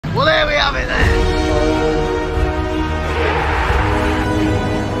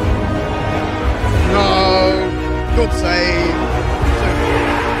Good save.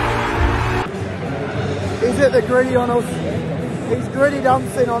 Is it the gritty on us? He's gritty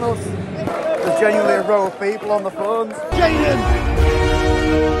dancing on us. There's genuinely a row of people on the phones. Jaden!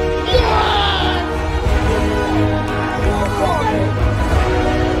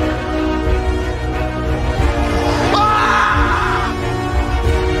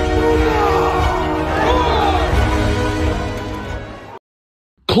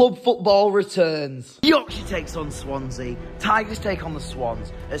 Club football returns. Yorkshire takes on Swansea. Tigers take on the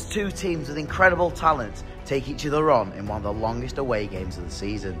Swans as two teams with incredible talent take each other on in one of the longest away games of the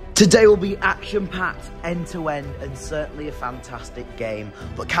season. Today will be action-packed, end-to-end, and certainly a fantastic game.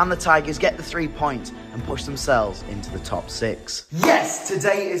 But can the Tigers get the 3 points and push themselves into the top 6? Yes,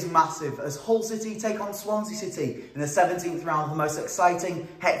 today is massive as Hull City take on Swansea City in the 17th round of the most exciting,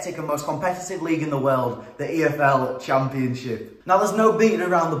 hectic and most competitive league in the world, the EFL Championship. Now there's no beating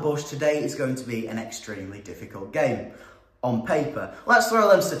around the bush. Today is going to be an extremely difficult game. On paper. Let's throw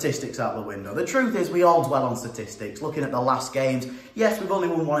them statistics out the window. The truth is we all dwell on statistics, looking at the last games. Yes, we've only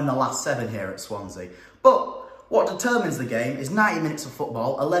won one in the last 7 here at Swansea, but what determines the game is 90 minutes of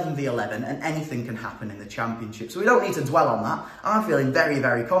football, 11v11, and anything can happen in the Championship. So we don't need to dwell on that. I'm feeling very,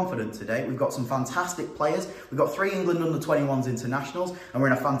 very confident today. We've got some fantastic players. We've got 3 England under-21s internationals, and we're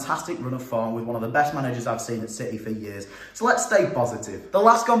in a fantastic run of form with one of the best managers I've seen at City for years. So let's stay positive. The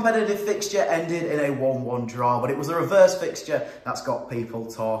last competitive fixture ended in a 1-1 draw, but it was a reverse fixture that's got people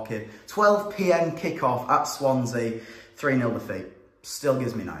talking. 12 PM kickoff at Swansea, 3-0 defeat. Still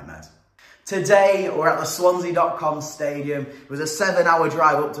gives me nightmares. Today, we're at the Swansea.com stadium. It was a 7-hour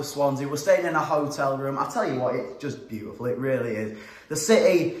drive up to Swansea. We're staying in a hotel room. I tell you what, it's just beautiful. It really is. The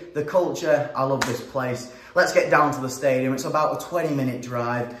city, the culture, I love this place. Let's get down to the stadium. It's about a 20-minute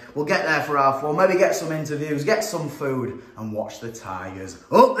drive. We'll get there for half 1, maybe get some interviews, get some food, and watch the Tigers.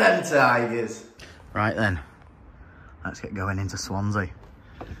 Up them Tigers! Right then, let's get going into Swansea.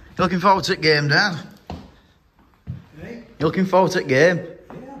 You looking forward to the game, Dad? Hey? You looking forward to the game?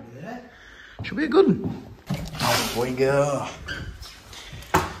 Should be a good one. Off we go.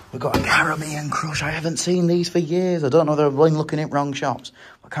 We've got a Caribbean crush. I haven't seen these for years. I don't know, they've been looking at wrong shops.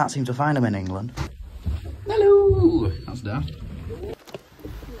 I can't seem to find them in England. Hello. That's Dan.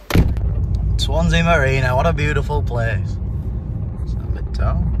 Swansea Marina, what a beautiful place. It's not a bit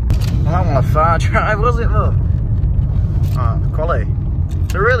tall. Well, that wasn't a far drive, was it though? Oh, quality.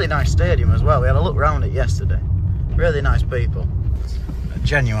 It's a really nice stadium as well. We had a look around it yesterday. Really nice people.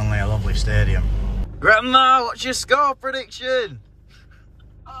 Genuinely a lovely stadium. Grandma, what's your score prediction?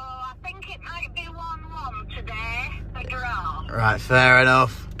 Oh, I think it might be 1-1 today, the draw. Right, fair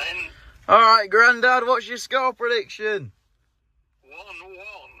enough. Alright, Grandad, what's your score prediction? 1-1.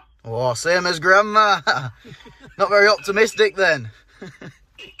 Oh, same as Grandma. Not very optimistic then.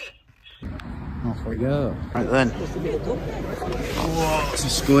 Off we go. Right then. Whoa, to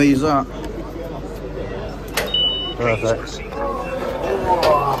squeeze that. Perfect.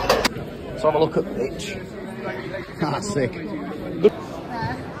 Let's have a look at the pitch. That's sick.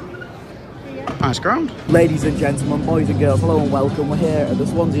 Nice ground. Ladies and gentlemen, boys and girls, hello and welcome. We're here at the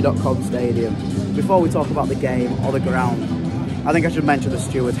Swansea.com stadium. Before we talk about the game or the ground, I think I should mention the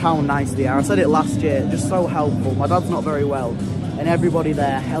stewards, how nice they are. I said it last year, just so helpful. My dad's not very well, and everybody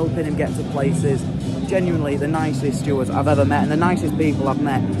there helping him get to places. Genuinely the nicest stewards I've ever met and the nicest people I've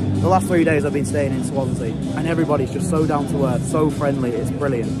met. The last 3 days I've been staying in Swansea, and everybody's just so down to earth, so friendly, it's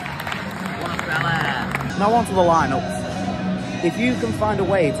brilliant. Now on to the lineups. If you can find a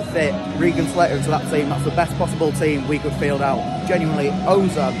way to fit Regan Slater into that team, that's the best possible team we could field out. Genuinely,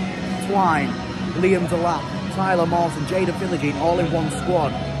 Ozan, Twine, Liam Delap, Tyler Mawson, Jaden PHILOGENE all in one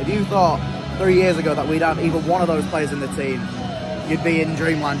squad. If you thought 3 years ago that we'd have even one of those players in the team, you'd be in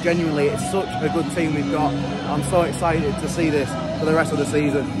dreamland. Genuinely, it's such a good team we've got. I'm so excited to see this for the rest of the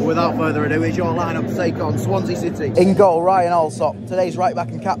season. Without further ado, here's your lineup to take on Swansea City. In goal, Ryan Alsop. Today's right back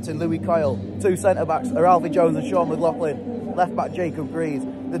and captain, Louis Coyle. 2 centre-backs are Alfie Jones and Sean McLaughlin. Left back, Jacob Greaves.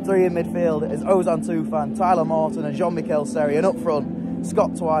 The 3 in midfield is Ozan Tufan, Tyler Morton and Jean-Michel Seri. And up front,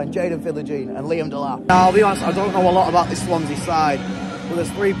 Scott Twine, Jaden PHILOGENE and Liam Delap. Now, I'll be honest, I don't know a lot about this Swansea side, but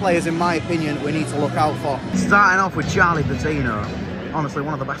there's 3 players, in my opinion, we need to look out for. Starting off with Charlie Patino. Honestly,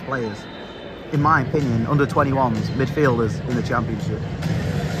 one of the best players, in my opinion, under-21s, midfielders in the Championship.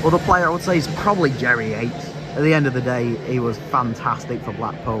 Other player I would say is probably Jerry Yates. At the end of the day, he was fantastic for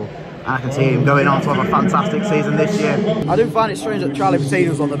Blackpool. And I can see him going on to have a fantastic season this year. I do find it strange that Charlie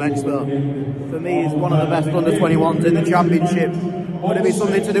Patino's on the bench though. For me, he's one of the best under-21s in the Championship. Would it be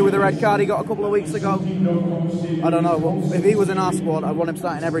something to do with the red card he got a couple of weeks ago? I don't know, but if he was in our squad, I'd want him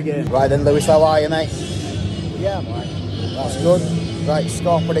starting every game. Right then, Lewis, how are you, mate? Yeah, I'm right. That's good. Right,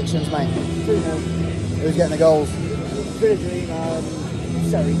 score predictions, mate. 2-0. Who's getting the goals? PHILOGENE and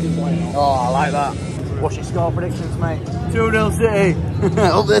Seri do why not. Oh, I like that. What's your score predictions, mate? 2-0 City.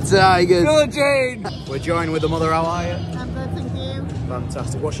 Up the Tigers. PHILOGENE. We're joined with the mother. How are you? I'm good, thank you.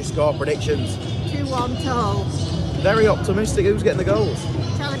 Fantastic. What's your score predictions? 2-1 to Hull. Very optimistic. Who's getting the goals?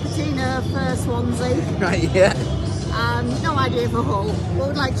 Charlie Patina for Swansea. Right, yeah. No idea for Hull. But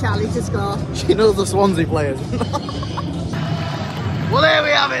would like Charlie to score. She knows the Swansea players. Well, there we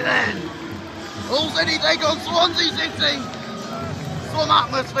have it then. Hull City take on Swansea City. Some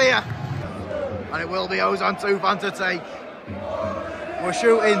atmosphere. And it will be Ozan Tufan to take. We're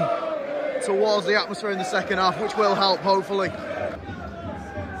shooting towards the atmosphere in the second half, which will help, hopefully.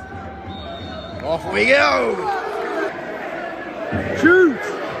 Off we go. Shoot.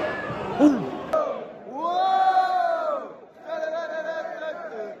 Ooh.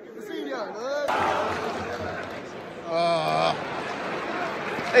 Oh,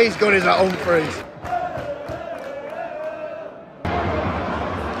 he's good as that Humphreys.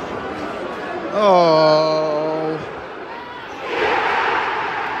 Oh.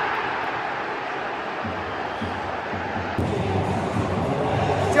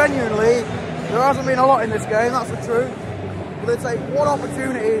 Genuinely, there hasn't been a lot in this game, that's the truth. But they take one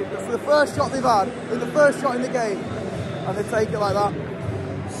opportunity for the first shot they've had, in the first shot in the game, and they take it like that.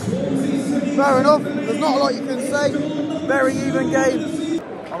 Fair enough, there's not a lot you can say. Very even game.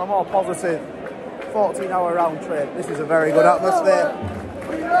 On a more positive 14-hour round trip, this is a very good atmosphere.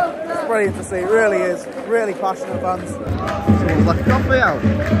 It's brilliant to see, it really is. Really passionate fans. Someone's left coffee out.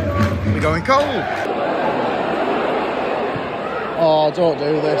 We're going cold. Oh, don't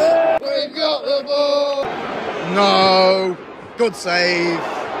do this. We've got the ball. No. Good save.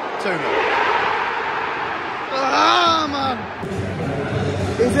 2-0. Ah, man.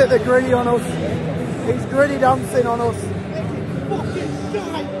 He's hit the gritty on us. He's gritty dancing on us.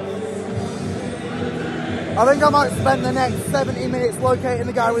 I think I might spend the next 70 minutes locating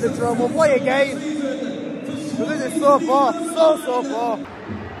the guy with the drum. We'll play a game. But this is so far. So far.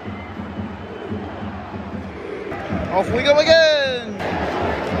 Off we go again.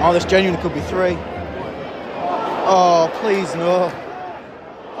 Oh, this genuinely could be 3. Oh, please no.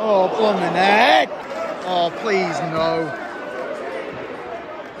 Oh, blooming heck. Oh, please no.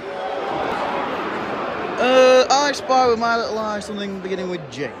 I spy with my little eye something beginning with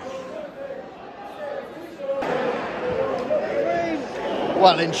J.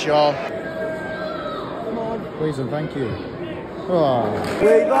 Well in, Shaw. Please and thank you. Oh.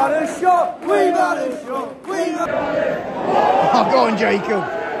 We got a shot. We got a shot. We got. Oh, go on, Jacob.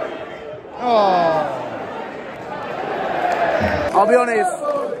 Oh. I'll be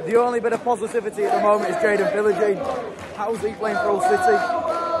honest. The only bit of positivity at the moment is PHILOGENE. How's he playing for Hull City?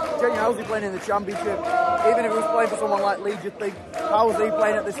 How's he playing in the Championship? Even if he was playing for someone like Leeds, you'd think, how's he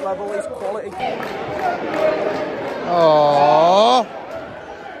playing at this level? He's quality. Oh.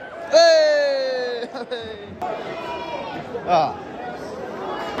 Hey! Ah.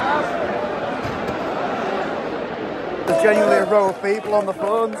 There's genuinely a row of people on the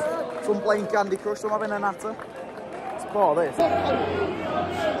phones. Some playing Candy Crush, some having a natter. It's poor, this.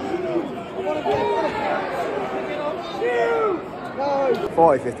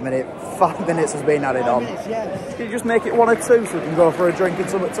 45th minute, 5 minutes has been added on. Can you just make it 1 or 2 so we can go for a drink and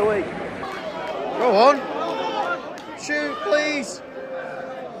something to eat? Go on. Shoot, please.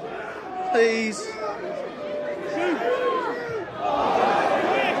 Please.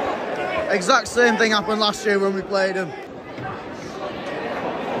 Exact same thing happened last year when we played him.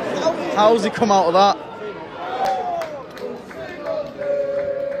 How's he come out of that?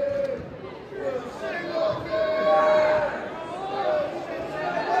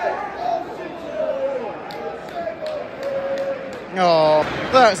 Oh,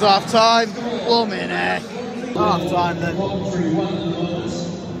 that's half time. Blooming heck. Half time then.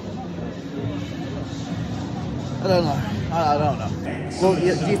 I don't know. I don't know. Well,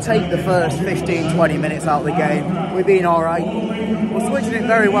 you take the first 15-20 minutes out of the game, we've been alright. We're switching it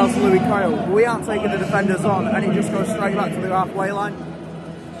very well to Louis Kyle, but we aren't taking the defenders on and it just goes straight back to the halfway line.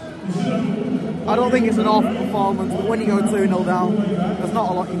 I don't think it's an awful performance, but when you go 2-0 down, there's not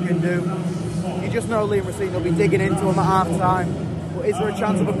a lot you can do. You just know Liam Racine will be digging into him at half time. But is there a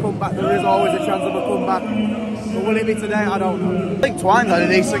chance of a comeback? There is always a chance of a comeback. But will it be today? I don't know. I think Twine's had a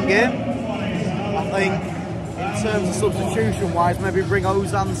decent game. I think in terms of substitution wise, maybe bring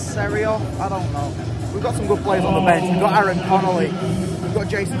Ozan Seri off. I don't know. We've got some good players on the bench. We've got Aaron Connolly. We've got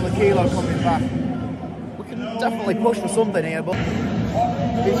Jason Lakilo coming back. We can definitely push for something here, but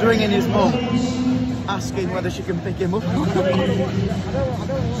he's ringing his mum, asking whether she can pick him up.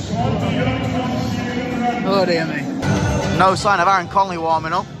 Oh dear me. No sign of Aaron Connolly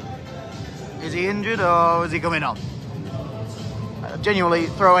warming up. Is he injured or is he coming on? Genuinely,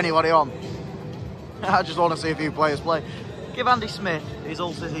 throw anybody on. I just want to see a few players play. Give Andy Smith his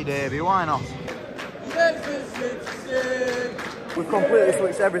Hull City debut, why not? We've completely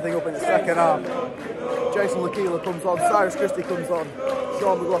switched everything up in the second half. Jason Lakila comes on, Cyrus Christie comes on,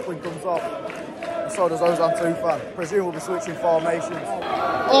 Sean McLaughlin comes off, and so does Ozan Tufan. Presume we'll be switching formations.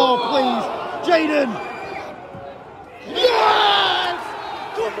 Oh, please, Jaden! Yes!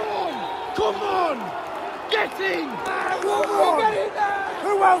 Come on! Come on! Get in! Come on! Get in there!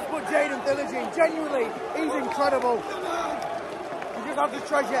 Who else but Jaden PHILOGENE? Genuinely, he's incredible. You just have to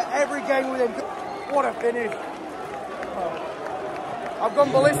treasure every game with him. What a finish. I've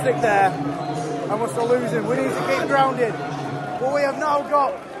gone ballistic there, and we're still losing. We need to keep grounded. But we have now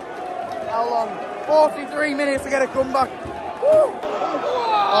got, how long? 43 minutes to get a comeback. Woo!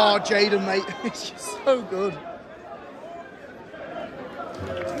 Oh, Jaden, mate, it's just so good.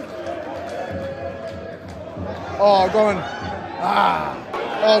 Oh, go on. Ah.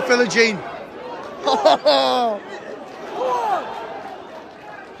 Oh, PHILOGENE.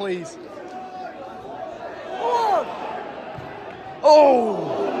 Please. Oh!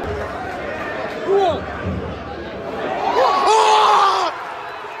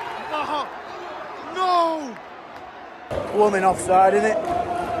 No! Blooming offside, isn't it?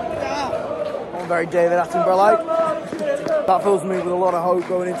 I'm very David Attenborough-like. That fills me with a lot of hope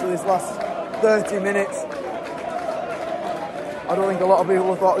going into this last 30 minutes. I don't think a lot of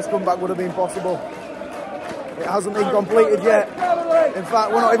people thought this comeback would have been possible. It hasn't been completed yet. In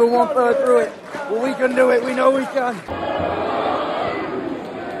fact, we're not even 1/3 through it. But we can do it, we know we can.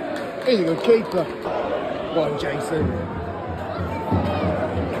 He's a good keeper. Go on, Jason.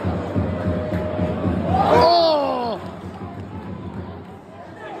 Oh!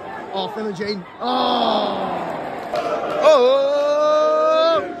 Oh, PHILOGENE. Oh!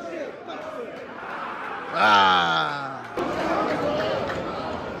 Oh! Ah!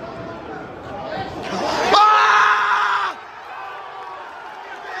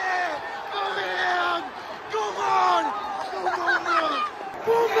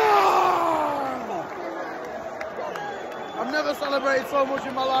 I've never celebrated so much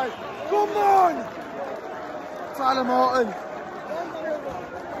in my life. Come on! Tyler Morton.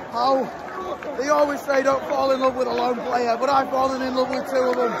 How? They always say don't fall in love with a lone player, but I've fallen in love with two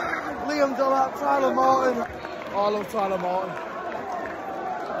of them. Liam Delap, Tyler Morton. Oh, I love Tyler Morton.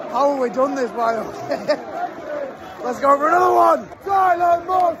 How have we done this, Miles? Let's go for another one! Tyler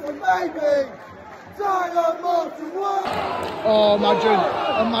Morton, baby! Tyler Morton, what? Oh, imagine.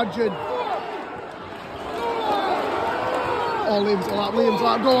 Oh, Liam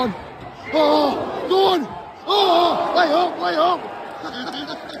Delap, go on. Oh, go on. Oh, lay up.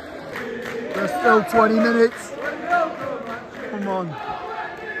 There's still 20 minutes. Come on.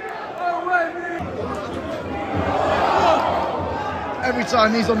 Every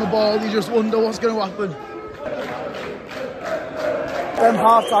time he's on the ball, you just wonder what's going to happen. Them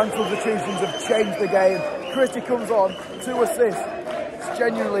half-time substitutions have changed the game. Christie comes on, 2 assists. It's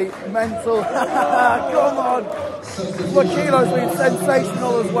genuinely mental. Come on. Lakilo's been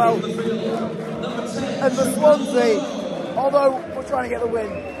sensational as well. And the Swansea, although we're trying to get the win,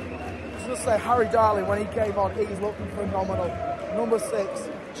 just say Harry Darling, when he came on, he's looking phenomenal. Number 6,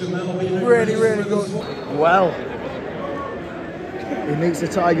 really, really good. Well, he meets the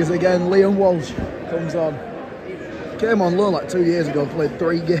Tigers again. Liam Walsh comes on. Came on loan like 2 years ago, played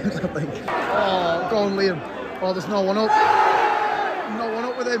 3 games, I think. Oh, go on, Liam. Oh, there's no one up. No one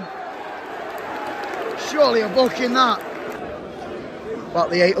up with him. Surely a book in that. About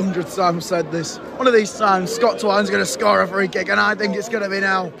the 800th time I've said this. One of these times, Scott Twine's going to score a free kick, and I think it's going to be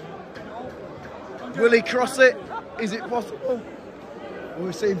now. Will he cross it? Is it possible? Well,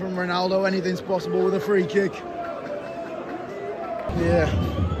 we've seen from Ronaldo, anything's possible with a free kick. Yeah.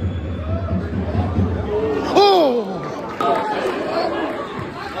 Oh!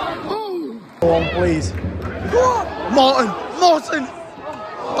 Oh! Go on, please. Morton!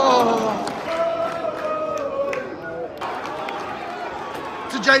 Oh!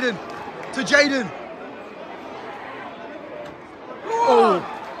 To Jaden! Oh!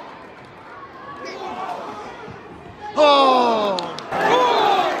 Oh!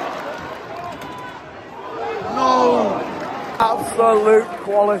 No! Absolute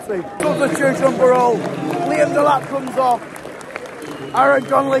quality. Substitution for all. Liam Delap comes off. Aaron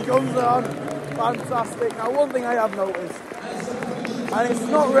Connolly comes on. Fantastic. Now, one thing I have noticed, and it's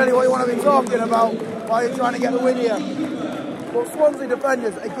not really what you want to be talking about while you're trying to get the win here, but Swansea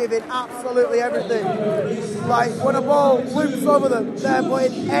defenders are giving absolutely everything. Like, when a ball loops over them, they're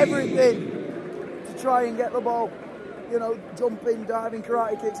putting everything to try and get the ball. you know, jumping, diving,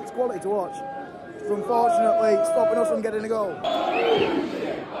 karate kicks. It's quality to watch. So unfortunately, stopping us from getting a goal.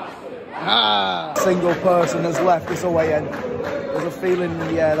 Single person has left this away end. There's a feeling in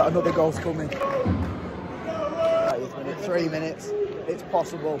the air that another goal's coming. 3 minutes, it's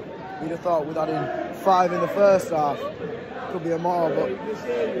possible. We'd have thought we'd had in 5 in the first half. Could be a more, but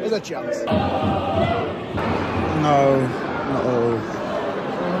there's a chance. No, no.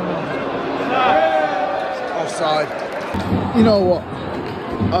 Offside. You know what?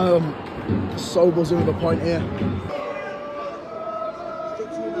 So buzzing with a point here.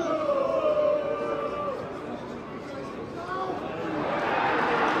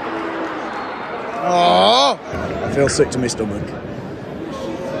 Oh! I feel sick to my stomach.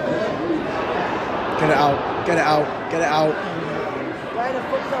 Get it out, get it out, get it out. Where the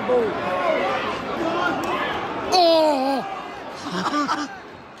fuck's that ball? Oh!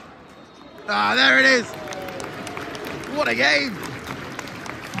 There it is. What a game.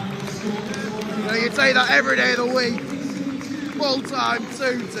 You know, you take that every day of the week. Full time,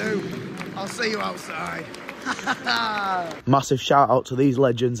 2-2. I'll see you outside. Massive shout out to these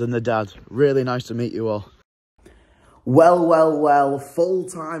legends and the dad. Really nice to meet you all. Well,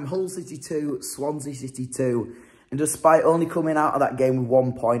 full-time Hull City 2, Swansea City 2. And despite only coming out of that game with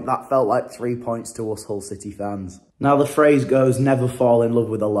 1 point, that felt like 3 points to us Hull City fans. Now the phrase goes, never fall in love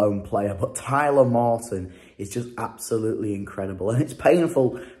with a lone player, but Tyler Morton is just absolutely incredible. And it's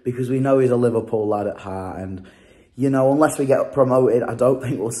painful because we know he's a Liverpool lad at heart, and you know, unless we get promoted, I don't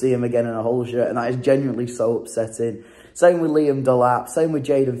think we'll see him again in a Hull shirt, and that is genuinely so upsetting. Same with Liam Delap, same with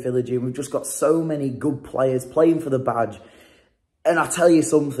Jayden PHILOGENE. We've just got so many good players playing for the badge. And I tell you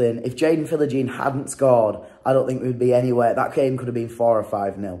something, if Jayden PHILOGENE hadn't scored, I don't think we'd be anywhere. That game could have been 4 or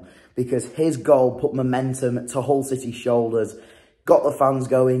 5-0, because his goal put momentum to Hull City's shoulders, got the fans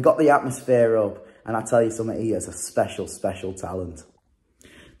going, got the atmosphere up, and I tell you something, he is a special, special talent.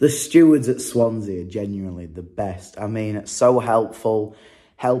 The stewards at Swansea are genuinely the best. I mean, so helpful,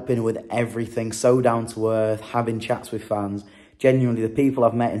 helping with everything, so down to earth, having chats with fans. Genuinely, the people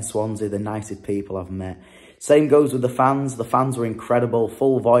I've met in Swansea, the nicest people I've met. Same goes with the fans. The fans were incredible,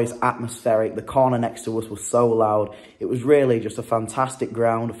 full voice, atmospheric. The corner next to us was so loud. It was really just a fantastic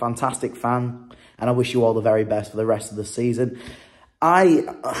ground, a fantastic fan, and I wish you all the very best for the rest of the season. I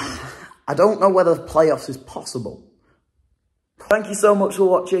don't know whether playoffs is possible. Thank you so much for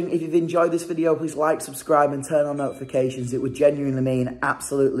watching. If you've enjoyed this video, please like, subscribe and turn on notifications. It would genuinely mean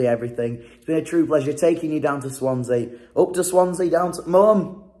absolutely everything. It's been a true pleasure taking you down to Swansea. Up to Swansea, down to...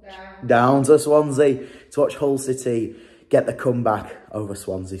 Mum! Down to Swansea to watch Hull City get the comeback over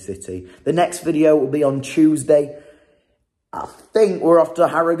Swansea City. The next video will be on Tuesday. I think we're off to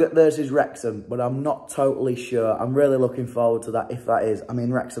Harrogate versus Wrexham, but I'm not totally sure. I'm really looking forward to that, if that is. I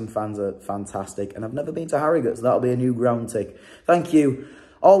mean, Wrexham fans are fantastic, and I've never been to Harrogate, so that'll be a new ground tick. Thank you.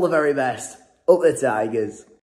 All the very best. Up the Tigers.